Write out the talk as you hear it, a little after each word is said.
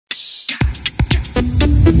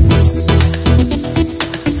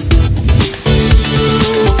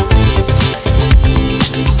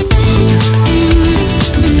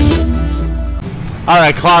All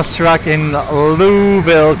right, ClawStruck in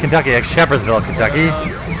Louisville, Kentucky, Shepherdsville, Kentucky.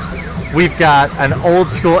 We've got an old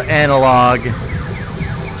school analog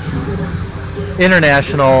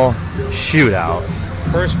international shootout.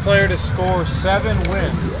 First player to score 7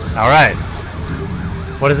 wins. All right.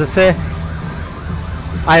 What does it say?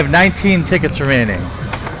 I have 19 tickets remaining.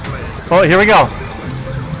 Oh, here we go.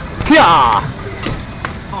 Yeah.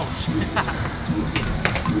 Oh, shit.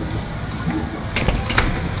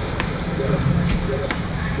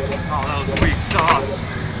 Oh, that was weak sauce.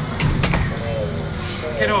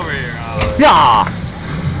 Get over here. Yeah.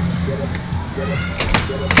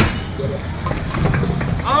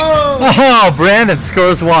 Oh, Brandon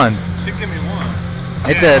scores 1. Should give me 1.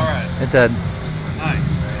 It did. Right. It did.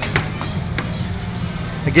 Nice.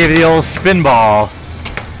 I gave you the old spin ball.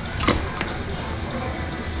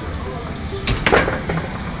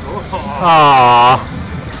 Aww.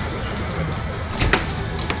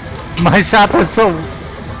 My shots are so...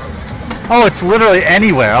 Oh, it's literally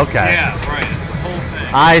anywhere. Okay. Yeah, right. It's the whole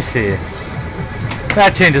thing. I see.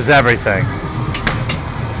 That changes everything.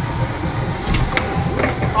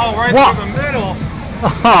 Oh, right through the middle.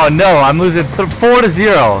 Oh, no. I'm losing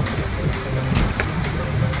 4-0.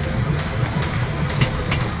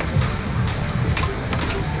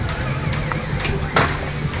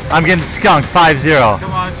 I'm getting skunked 5-0.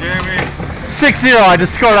 Come on, Jeremy. 6-0. I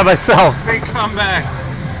just scored on myself. Big comeback.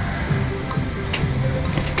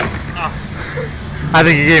 I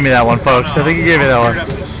think he gave me that one, folks. I think he gave me that one.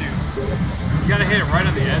 You gotta hit it right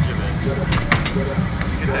on the edge of it.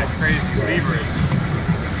 Get that crazy leverage.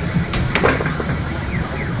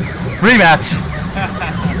 Rematch.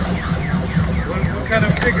 What kind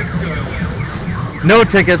of tickets do it? No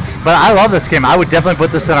tickets, but I love this game. I would definitely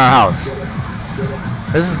put this in our house.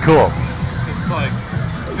 This is cool. Because it's like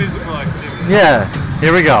physical activity. Yeah.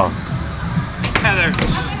 Here we go. Heather.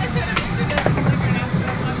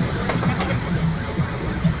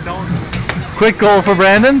 Quick goal for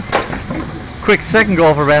Brandon. Quick second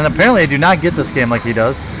goal for Brandon. Apparently I do not get this game like he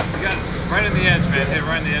does. You got it right on the edge, man. Hit it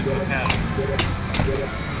right on the edge of the paddle.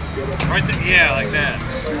 Right there. Yeah, like that.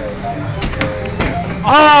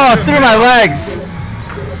 Oh, through my legs.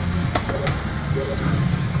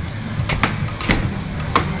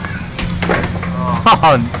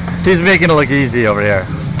 Oh, he's making it look easy over here.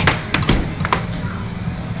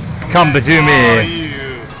 Come to me. Oh,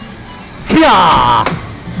 you. Pya!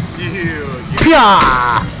 You. Pya!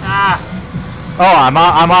 Ah. Oh,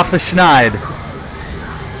 I'm off the schneid.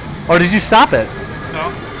 Or did you stop it?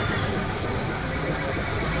 No.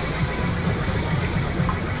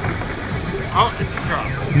 Oh, it just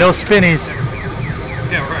dropped. No spinnies.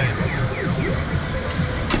 Yeah, right.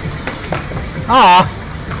 Ah,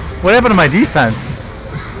 what happened to my defense?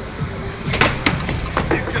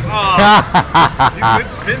 You could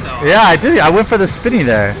spin though. Yeah, I did. I went for the spinny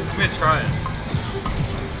there. I'm gonna try it.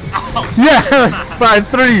 Oh, yes,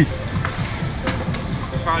 5-3.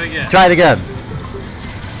 Try it again. Try it again.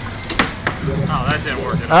 Oh, that didn't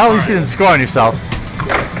work at all. Oh, at least you didn't score on yourself.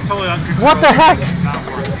 Totally uncontrollable. What the heck? Not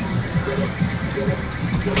working.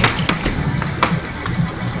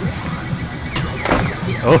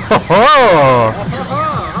 Oh, ho, ho.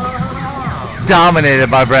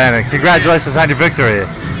 Dominated by Brandon. Congratulations on your victory.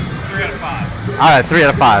 3 out of 5. All right, 3 out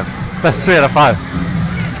of 5. Best 3 out of 5.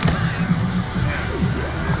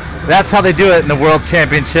 That's how they do it in the World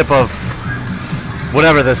Championship of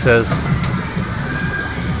whatever this is.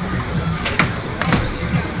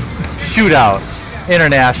 Shootout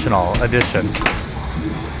International Edition.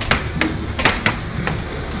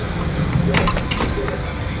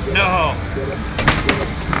 No.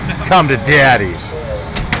 Come to daddy.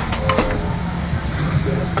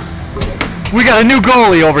 We got a new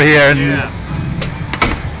goalie over here. Yeah.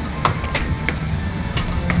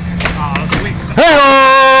 Oh, that's weak. Hey-oh!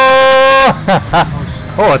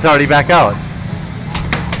 Oh, it's already back out.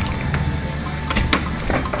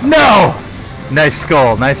 No! Nice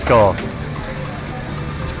goal, nice goal.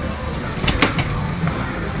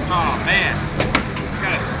 Oh, man.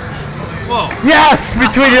 Whoa. Yes!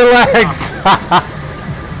 Between your legs!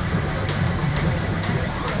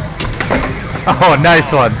 Oh,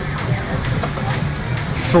 nice one.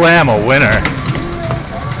 Slam a winner.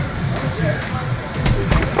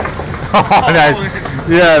 Oh, nice.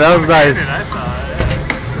 Yeah, that was nice. I saw it.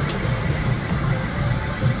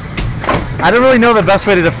 I don't really know the best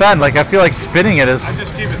way to defend. Like, I feel like spinning it is... I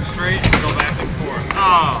just keep it straight and go back and forth.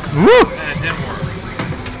 Oh. Woo! That didn't work.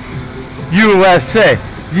 USA!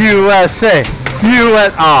 USA!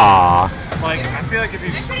 US... Aww. Like, I feel like if you...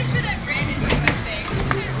 I'm pretty sure that Brandon's USA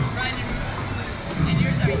and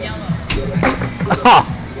yours are yellow. Oh.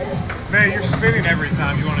 Man, you're spinning every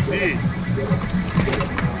time you want to be.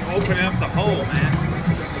 Opening up the hole, man.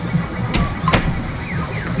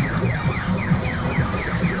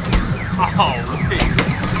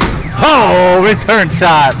 Oh, return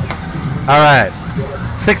shot. All right,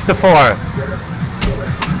 6-4.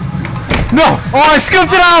 No! Oh, I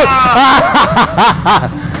scooped it out!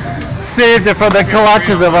 Saved it from the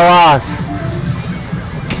clutches of a loss.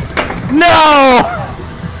 No!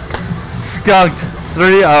 Skunked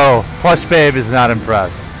 3-0. Plush Babe is not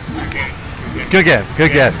impressed. Good game.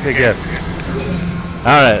 Good game. Good game.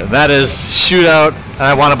 All right, that is Shootout, and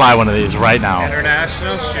I want to buy one of these right now.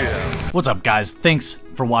 International Shootout. What's up, guys? Thanks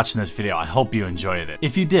for watching this video. I hope you enjoyed it.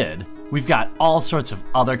 If you did, we've got all sorts of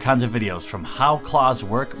other kinds of videos from how claws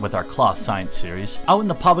work with our Claw Science series, out in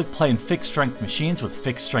the public playing fixed strength machines with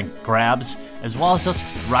fixed strength grabs, as well as us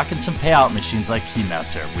rocking some payout machines like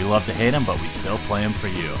Keymaster. We love to hate them, but we still play them for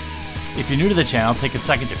you. If you're new to the channel, take a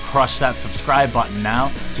second to crush that subscribe button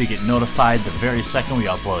now so you get notified the very second we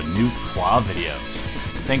upload new Claw videos.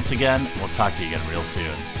 Thanks again. We'll talk to you again real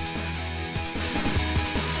soon.